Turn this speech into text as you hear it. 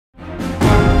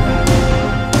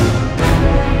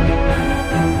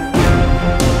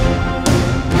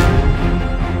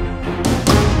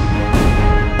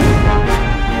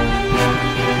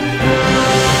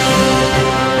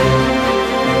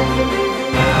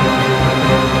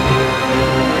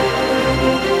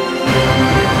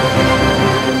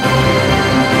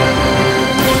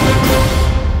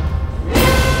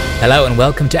Hello and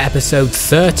welcome to episode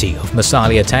 30 of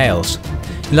Massalia Tales.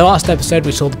 In the last episode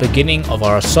we saw the beginning of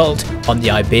our assault on the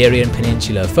Iberian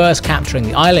Peninsula, first capturing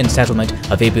the island settlement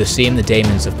of Eusebios and the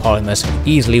Daemons of Polymus,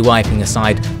 easily wiping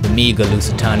aside the meagre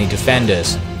Lusitani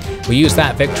defenders. We used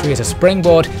that victory as a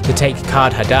springboard to take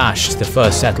Card Hadash, the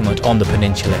first settlement on the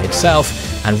peninsula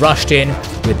itself, and rushed in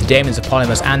with the Daemons of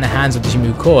Polymus and the hands of the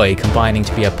Jimukoi combining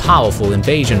to be a powerful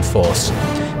invasion force.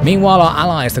 Meanwhile, our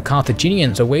allies, the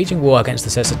Carthaginians, are waging war against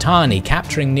the Sesotani,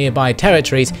 capturing nearby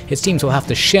territories. It seems we'll have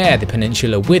to share the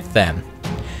peninsula with them.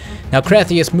 Now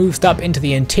Cretheus moved up into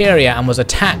the interior and was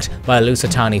attacked by a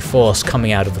Lusitani force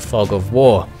coming out of the fog of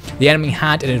war. The enemy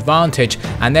had an advantage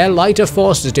and their lighter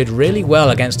forces did really well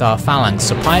against our phalanx,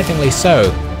 surprisingly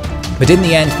so. But in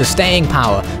the end, the staying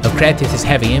power of Cretheus'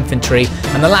 heavy infantry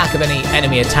and the lack of any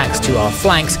enemy attacks to our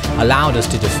flanks allowed us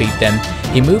to defeat them.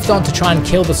 He moved on to try and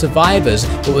kill the survivors,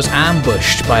 but was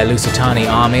ambushed by a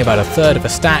Lusitani army, about a third of a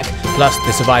stack, plus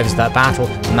the survivors of that battle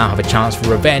will now have a chance for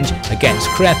revenge against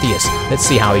Cretheus. Let's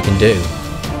see how he can do.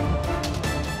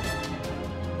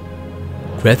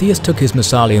 Cretheus took his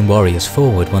Massalian warriors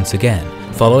forward once again,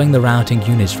 following the routing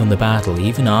units from the battle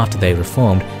even after they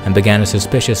reformed and began a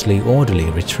suspiciously orderly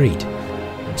retreat.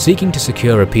 Seeking to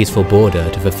secure a peaceful border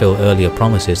to fulfill earlier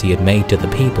promises he had made to the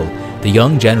people, the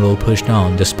young general pushed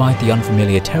on despite the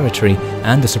unfamiliar territory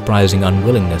and the surprising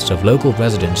unwillingness of local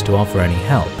residents to offer any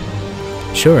help.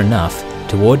 Sure enough,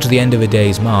 towards the end of a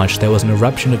day's march there was an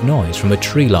eruption of noise from a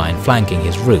tree line flanking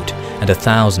his route, and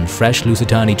 1,000 fresh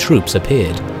Lusitani troops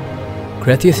appeared.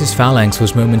 Cretheus' phalanx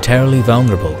was momentarily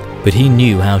vulnerable, but he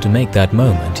knew how to make that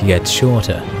moment yet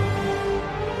shorter.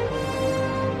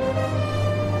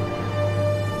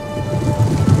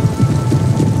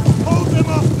 Hold them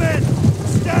off, men!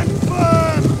 Stand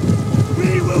firm!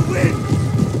 We will win!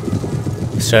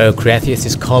 So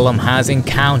Cretheus' column has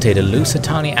encountered a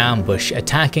Lusitani ambush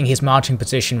attacking his marching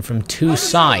position from two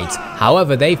sides.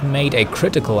 However, they've made a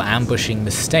critical ambushing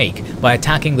mistake by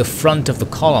attacking the front of the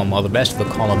column while the rest of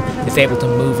the column is able to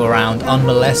move around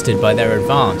unmolested by their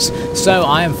advance. So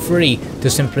I am free to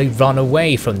simply run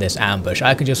away from this ambush.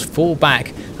 I can just fall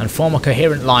back and form a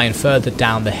coherent line further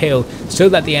down the hill so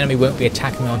that the enemy won't be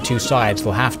attacking me on two sides.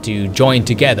 They'll have to join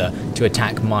together to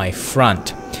attack my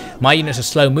front. My units are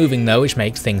slow moving though, which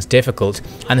makes things difficult,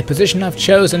 and the position I've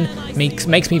chosen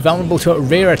makes me vulnerable to a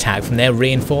rear attack from their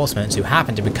reinforcements who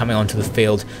happen to be coming onto the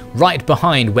field right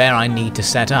behind where I need to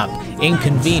set up.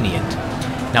 Inconvenient.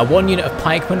 Now one unit of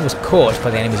pikemen was caught by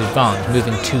the enemy's advance,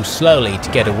 moving too slowly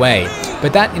to get away,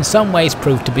 but that in some ways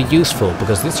proved to be useful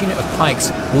because this unit of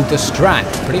pikes will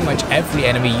distract pretty much every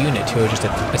enemy unit who are just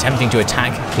attempting to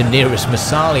attack the nearest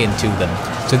Massalian to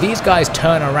them. So these guys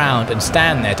turn around and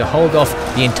stand there to hold off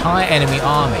the entire enemy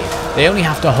army. They only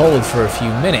have to hold for a few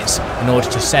minutes in order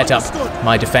to set up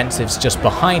my defensives just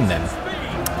behind them.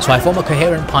 So I form a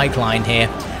coherent pike line here,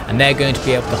 and they're going to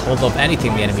be able to hold off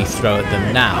anything the enemy throw at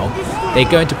them now. They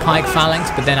go into pike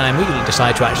phalanx, but then I immediately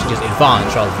decide to actually just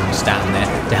advance rather than stand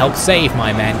there to help save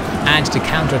my men and to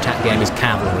counterattack the enemy's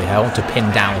cavalry I want to pin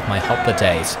down with my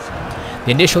hoplites.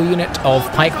 The initial unit of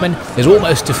pikemen is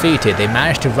almost defeated. They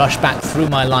managed to rush back through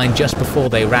my line just before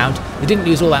they rout. They didn't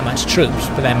lose all that much troops,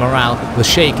 but their morale was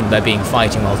shaken by being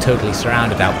fighting while totally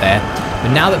surrounded out there.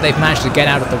 But now that they've managed to get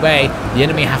out of the way, the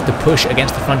enemy have to push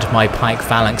against the front of my pike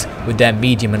phalanx with their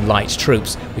medium and light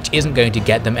troops, which isn't going to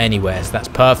get them anywhere, so that's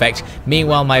perfect.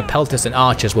 Meanwhile, my pelters and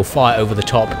archers will fire over the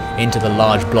top into the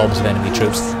large blobs of enemy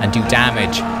troops and do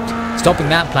damage. Stopping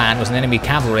that plan was an enemy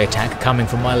cavalry attack coming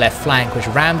from my left flank, which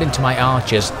rammed into my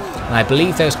archers, and I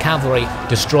believe those cavalry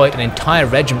destroyed an entire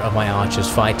regiment of my archers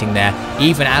fighting there.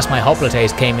 Even as my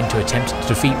hoplites came in to attempt to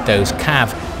defeat those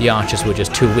cav, the archers were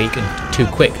just too weak and too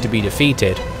quick to be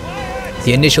defeated.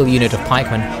 The initial unit of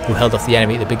pikemen who held off the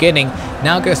enemy at the beginning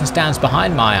now goes and stands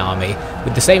behind my army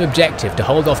with the same objective, to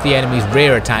hold off the enemy's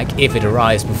rear attack if it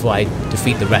arrives before I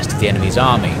defeat the rest of the enemy's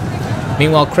army.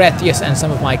 Meanwhile, Cretheus and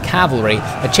some of my cavalry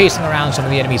are chasing around some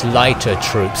of the enemy's lighter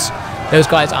troops. Those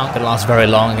guys aren't going to last very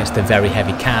long against the very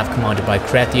heavy cav commanded by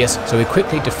Cretheus, so we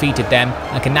quickly defeated them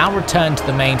and can now return to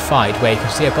the main fight, where you can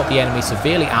see I've got the enemy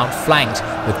severely outflanked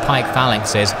with pike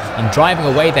phalanxes. I'm driving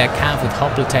away their cav with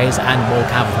hoplites and more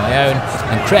cav of my own,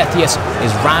 and Cretheus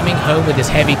is ramming home with his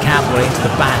heavy cavalry into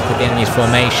the back of the enemy's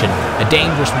formation. A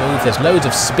dangerous move. There's loads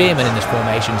of spearmen in this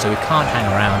formation, so we can't hang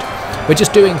around. But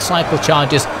just doing cycle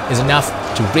charges is enough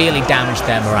to really damage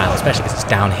their morale, especially because it's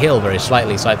downhill very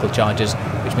slightly, cycle charges,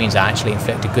 which means I actually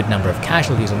inflict a good number of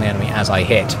casualties on the enemy as I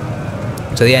hit.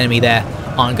 So the enemy there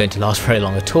aren't going to last very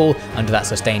long at all under that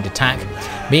sustained attack.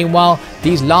 Meanwhile,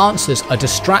 these lancers are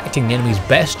distracting the enemy's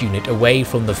best unit away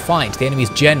from the fight, the enemy's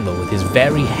general with his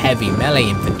very heavy melee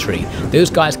infantry. Those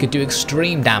guys could do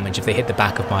extreme damage if they hit the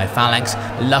back of my phalanx.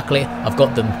 Luckily, I've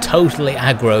got them totally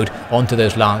aggroed onto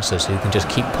those lancers who can just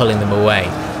keep pulling them away,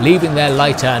 leaving their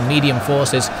lighter and medium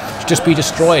forces to just be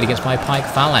destroyed against my pike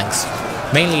phalanx.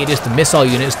 Mainly it is the missile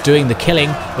units doing the killing,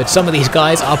 but some of these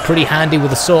guys are pretty handy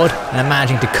with a sword and are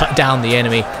managing to cut down the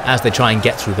enemy as they try and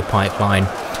get through the pipeline.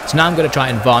 So now I'm going to try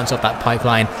and advance up that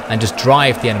pipeline and just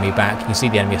drive the enemy back. You can see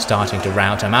the enemy is starting to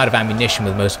rout. I'm out of ammunition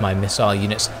with most of my missile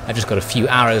units. I've just got a few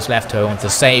arrows left I want to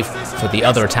save for the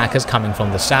other attackers coming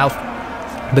from the south.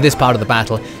 But this part of the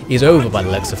battle is over by the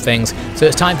looks of things, so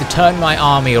it's time to turn my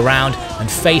army around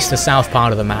and face the south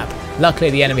part of the map. Luckily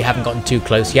the enemy haven't gotten too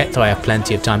close yet, so I have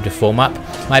plenty of time to form up.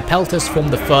 My pelters form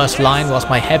the first line whilst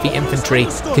my heavy infantry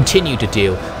continue to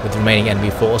deal with the remaining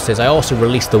enemy forces. I also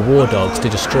released the war dogs to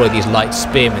destroy these light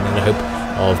spearmen in the hope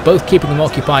of both keeping them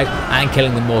occupied and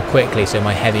killing them more quickly, so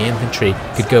my heavy infantry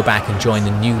could go back and join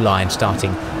the new line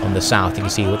starting on the south. You can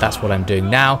see that's what I'm doing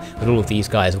now with all of these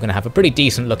guys. We're going to have a pretty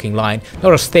decent looking line,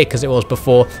 not as thick as it was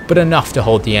before, but enough to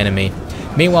hold the enemy.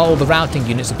 Meanwhile, all the routing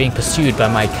units are being pursued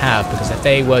by my cav, because if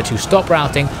they were to stop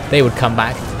routing, they would come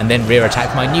back and then rear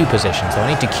attack my new position, so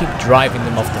I need to keep driving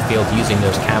them off the field using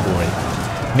those cavalry.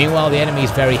 Meanwhile, the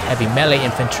enemy's very heavy melee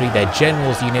infantry, their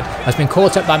general's unit, has been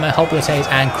caught up by my Eusebios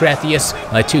and Cretheus,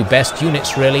 my two best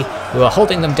units really, who are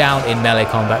holding them down in melee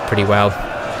combat pretty well,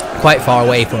 quite far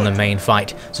away from the main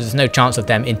fight, so there's no chance of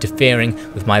them interfering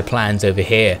with my plans over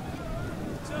here.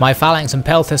 My phalanx and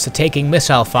pelters are taking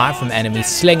missile fire from enemy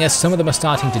slingers. Some of them are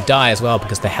starting to die as well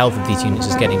because the health of these units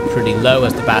is getting pretty low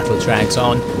as the battle drags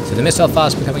on. So the missile fire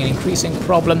is becoming an increasing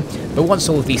problem, but once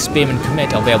all of these spearmen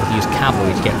commit, I'll be able to use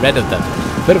cavalry to get rid of them.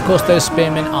 But of course those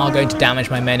spearmen are going to damage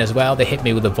my men as well. They hit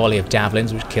me with a volley of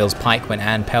javelins which kills pikemen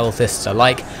and peltists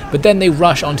alike, but then they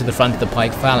rush onto the front of the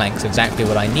pike phalanx, exactly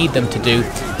what I need them to do.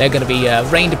 They're going to be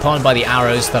rained upon by the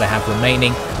arrows that I have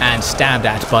remaining and stabbed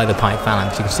at by the pike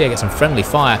phalanx. You can see I get some friendly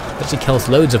fire that actually kills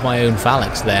loads of my own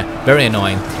phalanx there. Very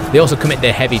annoying. They also commit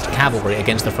their heavy cavalry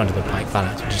against the front of the pike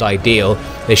phalanx, which is ideal.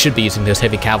 They should be using those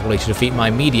heavy cavalry to defeat my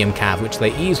medium cav, which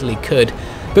they easily could.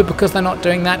 But because they're not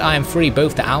doing that, I am free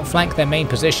both to outflank their main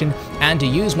position and to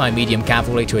use my medium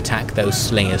cavalry to attack those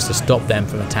slingers to stop them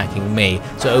from attacking me.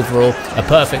 So overall, a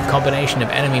perfect combination of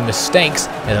enemy mistakes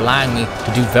is allowing me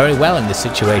to do very well in this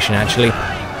situation actually.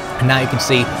 And now you can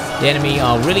see the enemy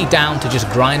are really down to just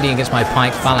grinding against my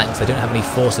pike phalanx. They don't have any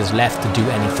forces left to do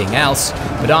anything else,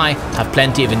 but I have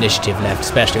plenty of initiative left,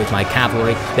 especially with my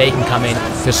cavalry. They can come in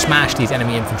to smash these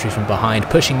enemy infantry from behind,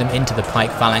 pushing them into the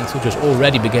pike phalanx, which was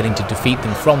already beginning to defeat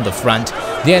them from the front.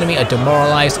 The enemy are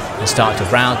demoralized and start to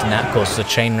rout, and that causes a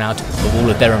chain rout of all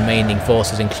of their remaining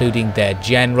forces, including their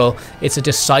general. It's a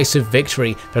decisive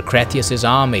victory for Cretheus'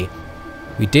 army.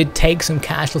 We did take some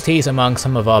casualties among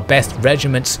some of our best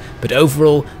regiments, but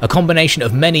overall, a combination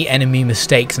of many enemy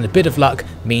mistakes and a bit of luck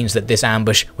means that this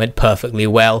ambush went perfectly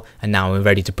well, and now we're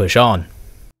ready to push on.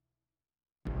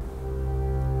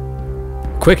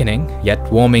 Quickening,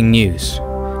 yet warming news.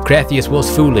 Cretheus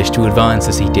was foolish to advance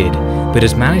as he did, but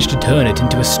has managed to turn it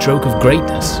into a stroke of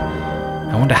greatness.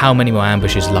 I wonder how many more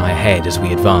ambushes lie ahead as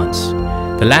we advance.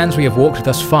 The lands we have walked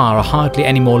thus far are hardly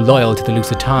any more loyal to the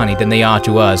Lusitani than they are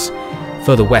to us.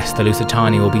 Further west, the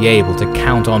Lusitani will be able to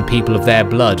count on people of their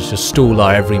blood to stall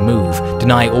our every move,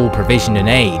 deny all provision and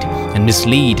aid, and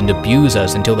mislead and abuse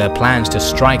us until their plans to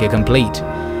strike are complete.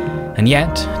 And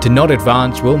yet, to not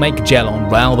advance will make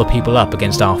Gelon rile the people up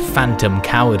against our phantom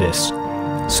cowardice.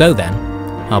 So then,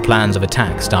 our plans of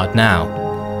attack start now.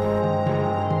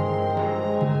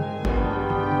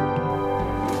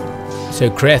 So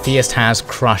Cretheus has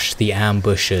crushed the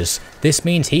ambushers. This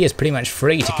means he is pretty much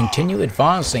free to continue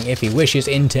advancing if he wishes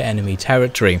into enemy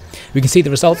territory. We can see the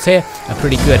results here are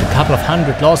pretty good. A couple of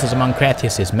hundred losses among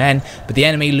Cretheus' men, but the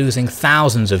enemy losing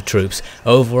thousands of troops.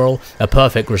 Overall, a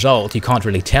perfect result. You can't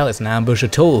really tell it's an ambush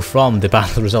at all from the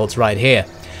battle results right here.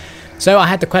 So I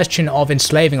had the question of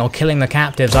enslaving or killing the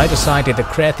captives. I decided that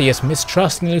Cretheus,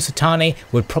 mistrusting Lusitani,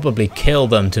 would probably kill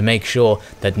them to make sure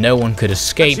that no one could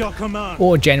escape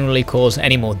or generally cause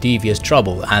any more devious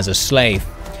trouble as a slave.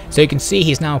 So you can see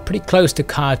he's now pretty close to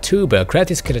Kartuba.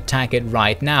 Cretheus could attack it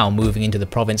right now, moving into the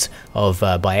province of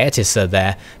Baetissa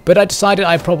there, but I decided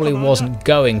I probably wasn't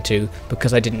going to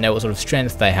because I didn't know what sort of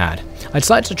strength they had. I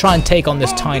decided to try and take on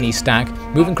this tiny stack,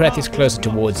 moving Cretheus closer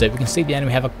towards it. We can see the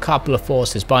enemy have a couple of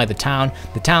forces by the town.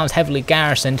 The town's heavily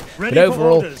garrisoned, but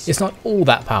overall it's not all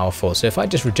that powerful, so if I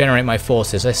just regenerate my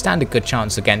forces, I stand a good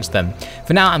chance against them.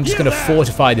 For now, I'm just going to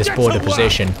fortify this border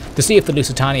position to see if the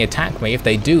Lusitani attack me. If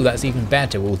they do, that's even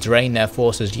better. We'll drain their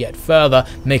forces yet further,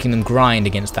 making them grind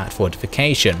against that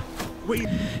fortification.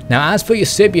 Now, as for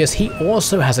Eusebius, he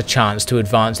also has a chance to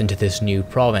advance into this new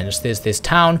province. There's this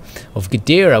town of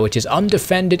Gadira, which is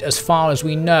undefended as far as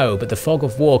we know, but the fog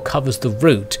of war covers the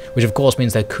route, which of course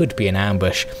means there could be an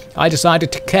ambush. I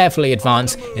decided to carefully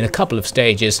advance in a couple of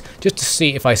stages, just to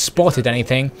see if I spotted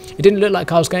anything. It didn't look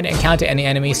like I was going to encounter any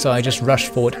enemies, so I just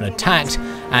rushed forward and attacked,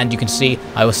 and you can see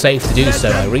I was safe to do so.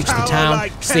 I reached the town,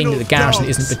 seeing that the garrison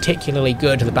isn't particularly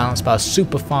good, the balance bar is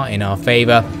super far in our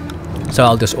favour. So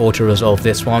I'll just auto-resolve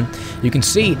this one. You can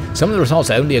see some of the results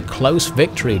are only a close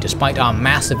victory despite our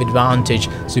massive advantage,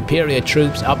 superior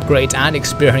troops, upgrades and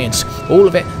experience. All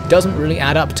of it doesn't really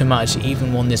add up to much,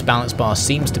 even when this balance bar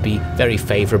seems to be very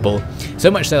favourable. So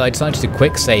much so I decided to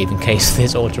quick save in case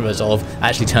this auto-resolve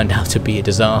actually turned out to be a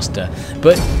disaster.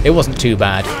 But it wasn't too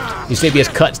bad. Eusebius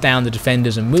cuts down the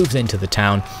defenders and moves into the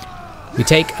town. We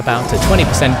take about a 20%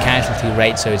 casualty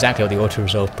rate, so exactly what the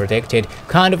auto-resolve predicted.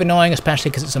 Kind of annoying,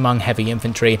 especially because it's among heavy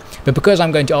infantry, but because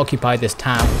I'm going to occupy this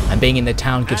town, and being in the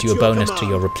town gives you a bonus to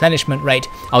your replenishment rate,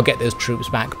 I'll get those troops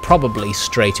back probably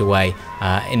straight away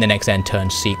in the next end turn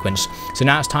sequence. So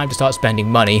now it's time to start spending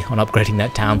money on upgrading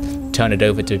that town, turn it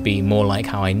over to be more like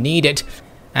how I need it,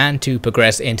 and to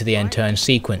progress into the end turn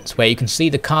sequence, where you can see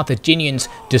the Carthaginians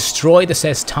destroy the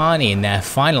Sestani in their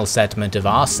final settlement of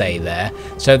Arce there.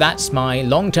 So that's my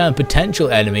long-term potential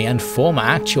enemy and former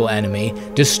actual enemy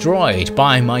destroyed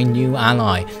by my new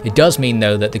ally. It does mean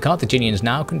though that the Carthaginians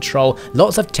now control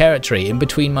lots of territory in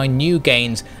between my new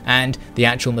gains and the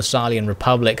actual Massalian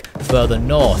Republic further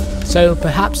north, so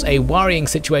perhaps a worrying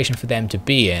situation for them to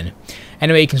be in.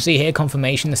 Anyway, you can see here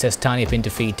confirmation the Sestani have been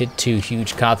defeated, 2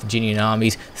 huge Carthaginian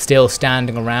armies still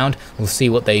standing around. We'll see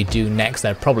what they do next.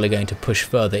 They're probably going to push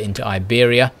further into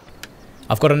Iberia.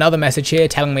 I've got another message here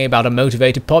telling me about a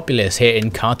motivated populace here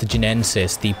in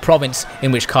Carthaginensis, the province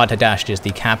in which Carthage is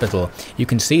the capital. You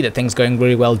can see that things are going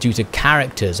really well due to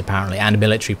characters apparently and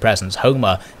military presence.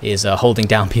 Homer is holding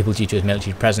down people due to his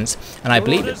military presence, and I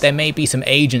believe that there may be some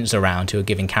agents around who are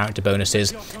giving character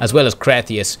bonuses, as well as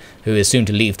Cretheus, who is soon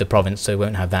to leave the province, so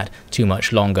won't have that too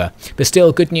much longer. But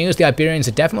still, good news, the Iberians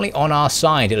are definitely on our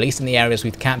side, at least in the areas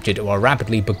we've captured, or are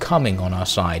rapidly becoming on our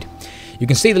side. You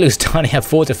can see the Lusitani have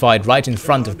fortified right in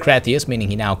front of Cretheus, meaning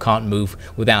he now can't move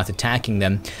without attacking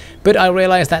them. But I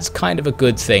realise that's kind of a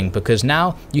good thing, because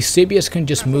now Eusebius can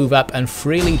just move up and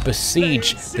freely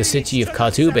besiege the city of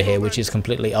Kartuba here, which is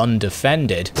completely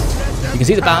undefended. You can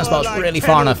see the balance bar is really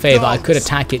far in our favour. I could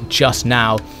attack it just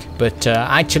now, but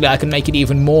actually I can make it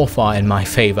even more far in my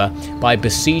favour by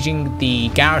besieging the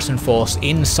garrison force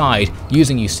inside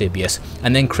using Eusebius,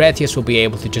 and then Cretheus will be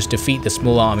able to just defeat the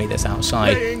small army that's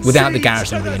outside without the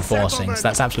garrison reinforcing. So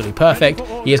that's absolutely perfect.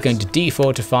 He is going to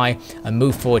defortify and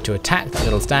move forward to attack that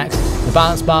little stack. The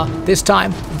balance bar, this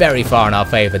time, very far in our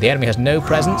favour. The enemy has no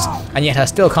presence, and yet I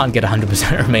still can't get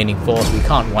 100% remaining force. We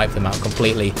can't wipe them out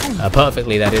completely,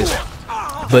 perfectly that is.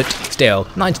 But still,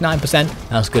 99%,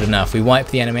 that's good enough. We wipe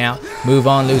the enemy out, move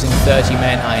on, losing 30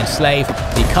 men. I enslave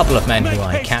the couple of men who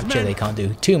I capture. They can't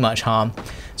do too much harm.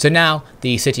 So now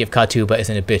the city of Kartuba is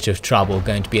in a bit of trouble,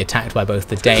 going to be attacked by both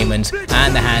the Daemons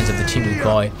and the hands of the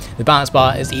Timukoi. The balance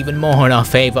bar is even more in our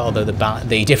favour, although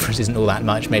the difference isn't all that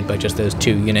much, made by just those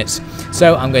 2 units.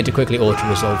 So I'm going to quickly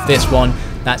auto-resolve this one.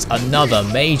 That's another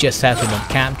major settlement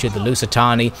captured. The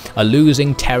Lusitani are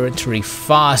losing territory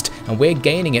fast, and we're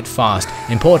gaining it fast.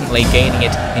 Importantly, gaining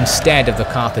it instead of the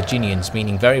Carthaginians,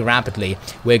 meaning very rapidly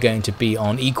we're going to be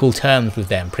on equal terms with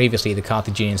them. Previously, the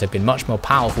Carthaginians have been much more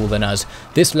powerful than us.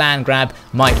 This land grab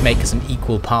might make us an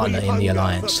equal partner in the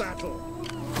alliance.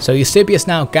 So Eusebius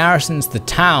now garrisons the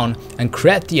town, and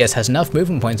Cretheus has enough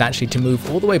movement points actually to move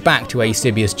all the way back to where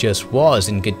Eusebius just was,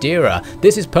 in Gadira.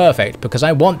 This is perfect because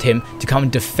I want him to come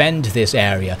and defend this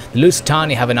area. The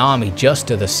Lusitani have an army just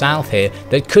to the south here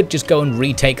that could just go and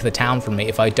retake the town from me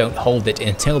if I don't hold it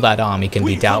until that army can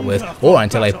be dealt with, or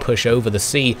until I push over the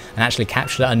sea and actually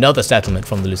capture another settlement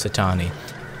from the Lusitani.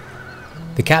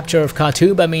 The capture of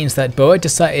Qartuba means that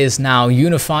Boeotia is now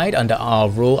unified under our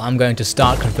rule. I'm going to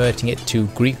start converting it to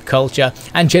Greek culture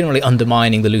and generally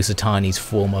undermining the Lusitani's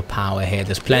former power here.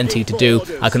 There's plenty to do.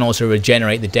 I can also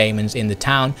regenerate the daemons in the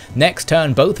town. Next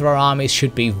turn, both of our armies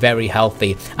should be very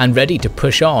healthy and ready to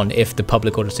push on if the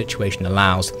public order situation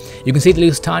allows. You can see the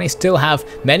Lusitani still have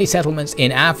many settlements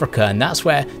in Africa, and that's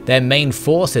where their main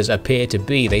forces appear to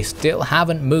be. They still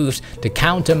haven't moved to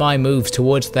counter my moves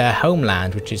towards their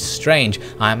homeland, which is strange.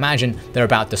 I imagine they're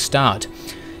about to start.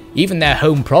 Even their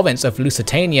home province of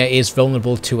Lusitania is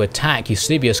vulnerable to attack.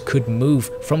 Eusebius could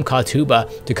move from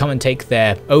Qartuba to come and take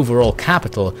their overall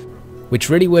capital, which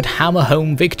really would hammer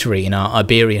home victory in our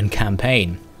Iberian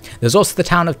campaign. There's also the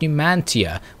town of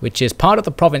Numantia, which is part of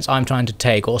the province I'm trying to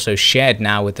take, also shared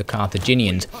now with the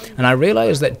Carthaginians, and I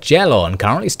realise that Gelon,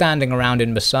 currently standing around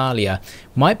in Massalia,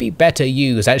 might be better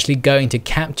used actually going to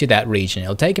capture that region.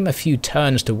 It'll take him a few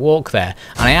turns to walk there,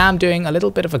 and I am doing a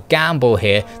little bit of a gamble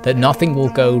here that nothing will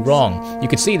go wrong. You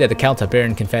could see that the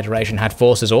Celto-Iberian Confederation had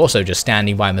forces also just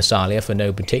standing by Massalia for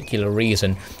no particular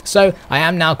reason, so I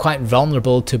am now quite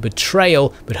vulnerable to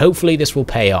betrayal, but hopefully this will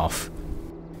pay off.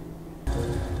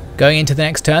 Going into the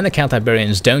next turn, the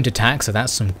Celto-Iberians don't attack, so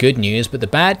that's some good news, but the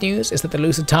bad news is that the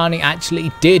Lusitani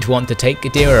actually did want to take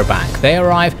Gadira back. They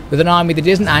arrive with an army that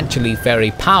isn't actually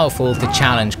very powerful to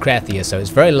challenge Cretheus, so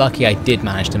it's very lucky I did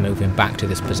manage to move him back to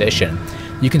this position.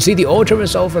 You can see the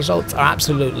auto-resolve results are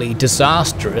absolutely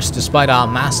disastrous despite our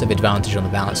massive advantage on the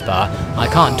balance bar. I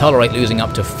can't tolerate losing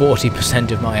up to 40%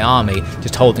 of my army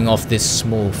just holding off this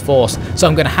small force, so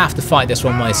I'm going to have to fight this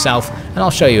one myself, and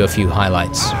I'll show you a few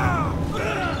highlights.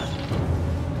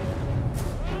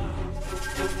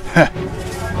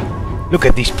 Look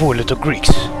at these poor little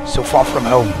Greeks, so far from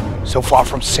home, so far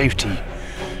from safety,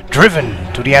 driven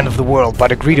to the end of the world by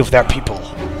the greed of their people.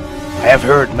 I have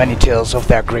heard many tales of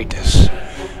their greatness,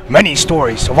 many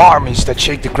stories of armies that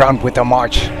shake the ground with their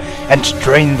march and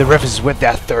drain the rivers with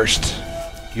their thirst.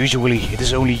 Usually it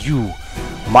is only you,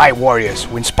 my warriors,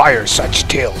 who inspire such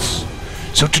tales.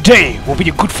 So today will be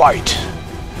a good fight.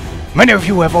 Many of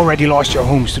you have already lost your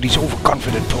homes to these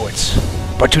overconfident poets,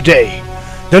 but today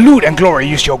the loot and glory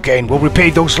you shall gain will repay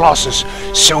those losses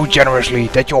so generously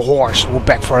that your horse will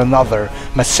beg for another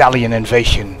Massalian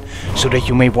invasion, so that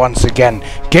you may once again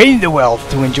gain the wealth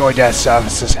to enjoy their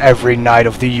services every night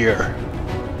of the year.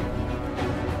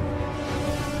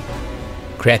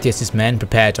 Cretheus' men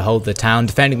prepare to hold the town,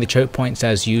 defending the choke points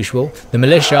as usual. The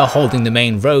militia holding the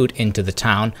main road into the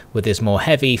town, with his more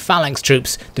heavy phalanx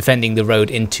troops defending the road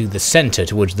into the centre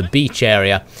towards the beach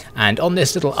area. And on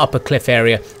this little upper cliff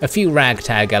area, a few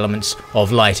ragtag elements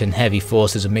of light and heavy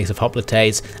forces, a mix of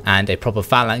hoplites and a proper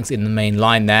phalanx in the main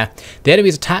line there. The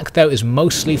enemy's attack though is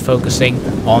mostly focusing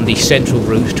on the central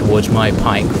route towards my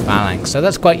pike phalanx, so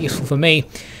that's quite useful for me.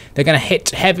 They're going to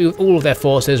hit heavy with all of their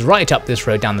forces right up this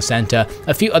road down the centre.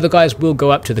 A few other guys will go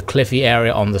up to the cliffy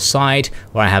area on the side,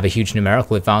 where I have a huge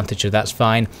numerical advantage, so that's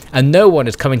fine. And no one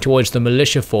is coming towards the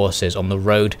militia forces on the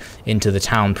road into the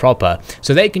town proper,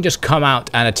 so they can just come out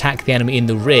and attack the enemy in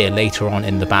the rear later on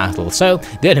in the battle. So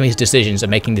the enemy's decisions are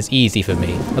making this easy for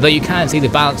me. Although you can see the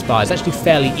balance bar is actually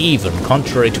fairly even,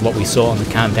 contrary to what we saw on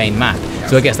the campaign map.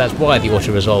 So I guess that's why the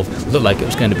auto-resolve looked like it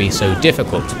was going to be so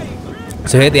difficult.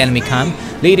 So here the enemy come,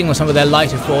 leading with some of their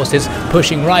lighter forces,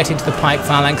 pushing right into the pike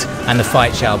phalanx, and the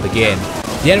fight shall begin.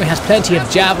 The enemy has plenty of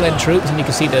javelin troops, and you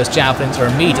can see those javelins are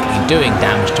immediately doing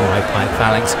damage to my pike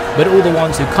phalanx, but all the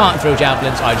ones who can't throw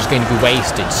javelins are just going to be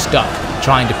wasted, stuck,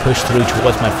 trying to push through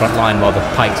towards my front line while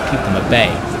the pikes keep them at bay.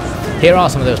 Here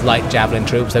are some of those light javelin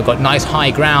troops. They've got nice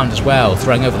high ground as well,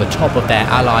 throwing over the top of their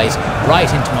allies right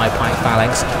into my pike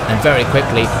phalanx, and very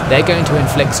quickly they're going to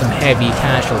inflict some heavy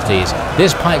casualties.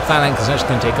 This pike phalanx is actually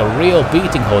going to take a real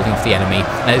beating holding off the enemy,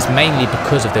 and it's mainly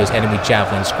because of those enemy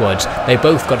javelin squads. They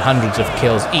both got hundreds of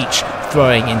kills each,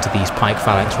 throwing into these pike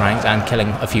phalanx ranks and killing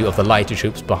a few of the lighter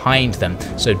troops behind them,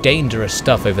 so dangerous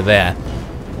stuff over there.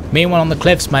 Meanwhile on the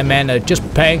cliffs, my men are just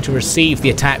preparing to receive the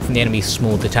attack from the enemy's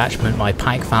small detachment. My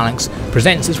pike phalanx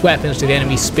presents its weapons to the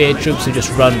enemy's spear troops, who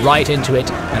just run right into it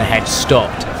and ahead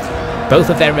stopped. Both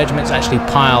of their regiments actually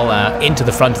pile into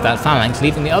the front of that phalanx,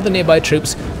 leaving the other nearby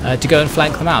troops to go and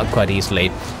flank them out quite easily.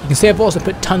 You can see I've also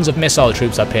put tons of missile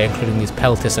troops up here, including these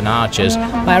pelters and archers.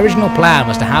 My original plan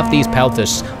was to have these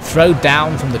pelters throw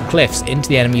down from the cliffs into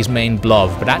the enemy's main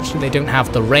blob, but actually they don't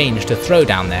have the range to throw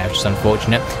down there, which is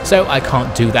unfortunate, so I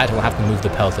can't do that. I'll have to move the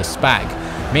pelters back.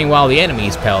 Meanwhile, the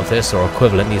enemy's pelters, or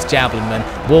equivalent, these javelin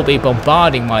men, will be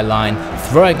bombarding my line,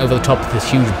 throwing over the top of this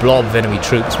huge blob of enemy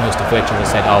troops, most of which, as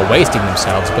I said, are wasting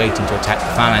themselves, waiting to attack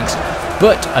the phalanx.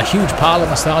 but a huge pile of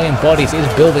Massalian bodies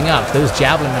is building up. Those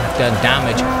javelin have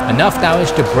done enough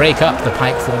damage to break up the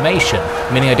pike formation,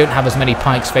 meaning I don't have as many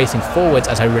pikes facing forwards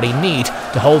as I really need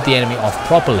to hold the enemy off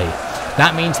properly.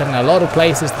 That means that in a lot of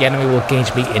places the enemy will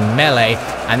engage me in melee,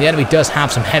 and the enemy does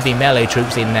have some heavy melee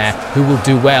troops in there who will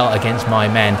do well against my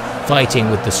men fighting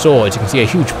with the swords. You can see a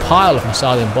huge pile of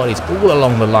Massalian bodies all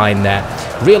along the line there.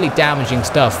 Really damaging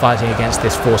stuff fighting against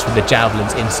this force with the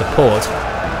javelins in support.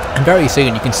 And very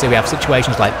soon you can see we have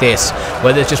situations like this,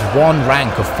 where there's just one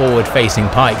rank of forward-facing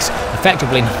pikes,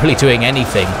 effectively not really doing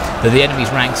anything, but the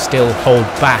enemy's ranks still hold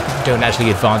back, don't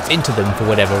actually advance into them for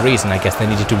whatever reason. I guess they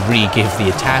needed to re-give the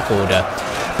attack order.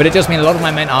 But it does mean a lot of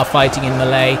my men are fighting in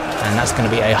melee, and that's going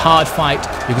to be a hard fight.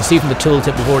 You can see from the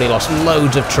tooltip we've already lost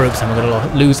loads of troops, and we're going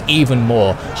to lose even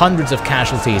more. Hundreds of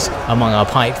casualties among our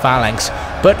pike phalanx.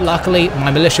 But luckily, my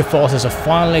militia forces have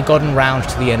finally gotten round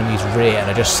to the enemy's rear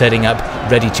and are just setting up,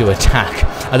 ready to attack.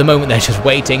 At the moment, they're just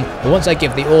waiting, but once I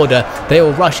give the order, they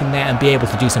will rush in there and be able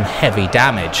to do some heavy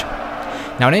damage.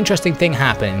 Now, an interesting thing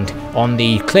happened on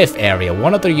the cliff area.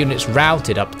 One of the units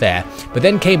routed up there, but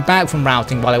then came back from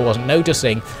routing while I wasn't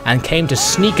noticing and came to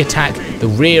sneak attack the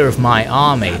rear of my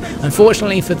army.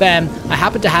 Unfortunately for them, I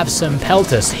happened to have some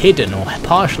pelters hidden or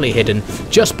partially hidden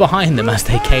just behind them as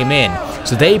they came in.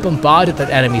 So they bombarded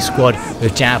that enemy squad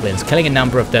with javelins, killing a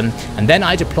number of them, and then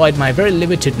I deployed my very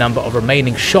limited number of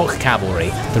remaining shock cavalry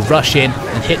to rush in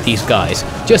and hit these guys.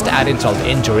 Just to add insult to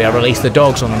injury, I released the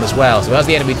dogs on them as well, so as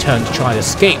the enemy turned to try to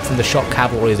escape from the shock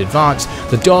cavalry's advance,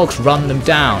 the dogs run them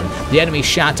down. The enemy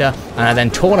shatter and are then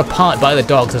torn apart by the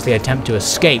dogs as they attempt to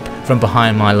escape from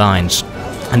behind my lines.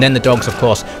 And then the dogs, of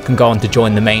course, can go on to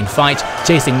join the main fight,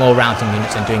 chasing more routing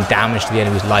units and doing damage to the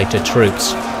enemy's lighter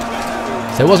troops.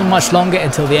 So it wasn't much longer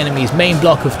until the enemy's main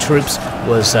block of troops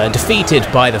was defeated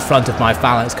by the front of my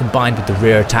phalanx combined with the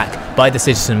rear attack by the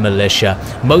citizen militia.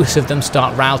 Most of them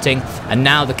start routing, and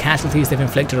now the casualties they've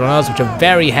inflicted on us, which are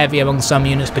very heavy among some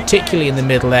units, particularly in the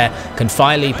middle there, can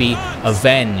finally be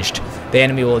avenged. The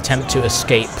enemy will attempt to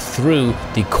escape through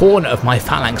the corner of my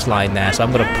phalanx line there, so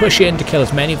I'm going to push in to kill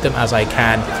as many of them as I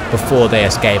can before they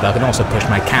escape. I can also push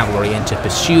my cavalry in to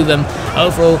pursue them.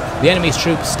 Overall, the enemy's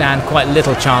troops stand quite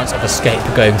little chance of escape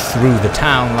going through the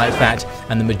town like that,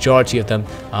 and the majority of them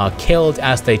are killed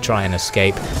as they try and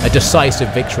escape. A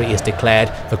decisive victory is declared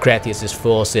for Cretheus'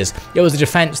 forces. It was a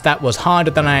defense that was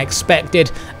harder than I expected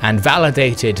and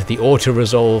validated the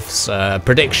auto-resolve's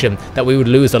prediction that we would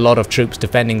lose a lot of troops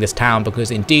defending this town,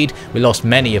 because indeed we lost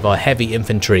many of our heavy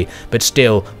infantry, but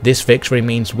still this victory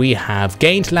means we have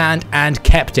gained land and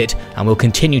kept it, and will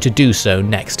continue to do so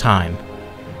next time.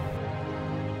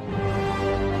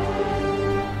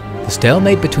 The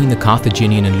stalemate between the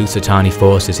Carthaginian and Lusitani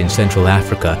forces in Central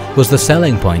Africa was the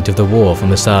selling point of the war for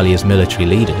Massalia's military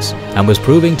leaders, and was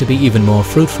proving to be even more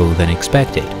fruitful than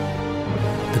expected.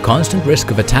 The constant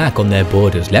risk of attack on their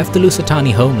borders left the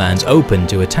Lusitani homelands open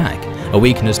to attack, a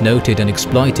weakness noted and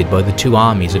exploited by the two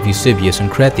armies of Eusebius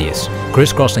and Cretheus,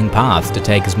 crisscrossing paths to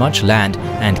take as much land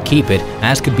and keep it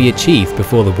as could be achieved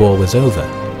before the war was over.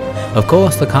 Of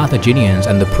course, the Carthaginians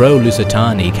and the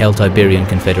pro-Lusitani Celt-Iberian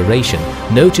Confederation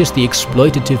noticed the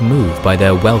exploitative move by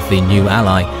their wealthy new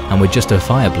ally and were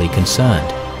justifiably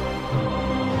concerned.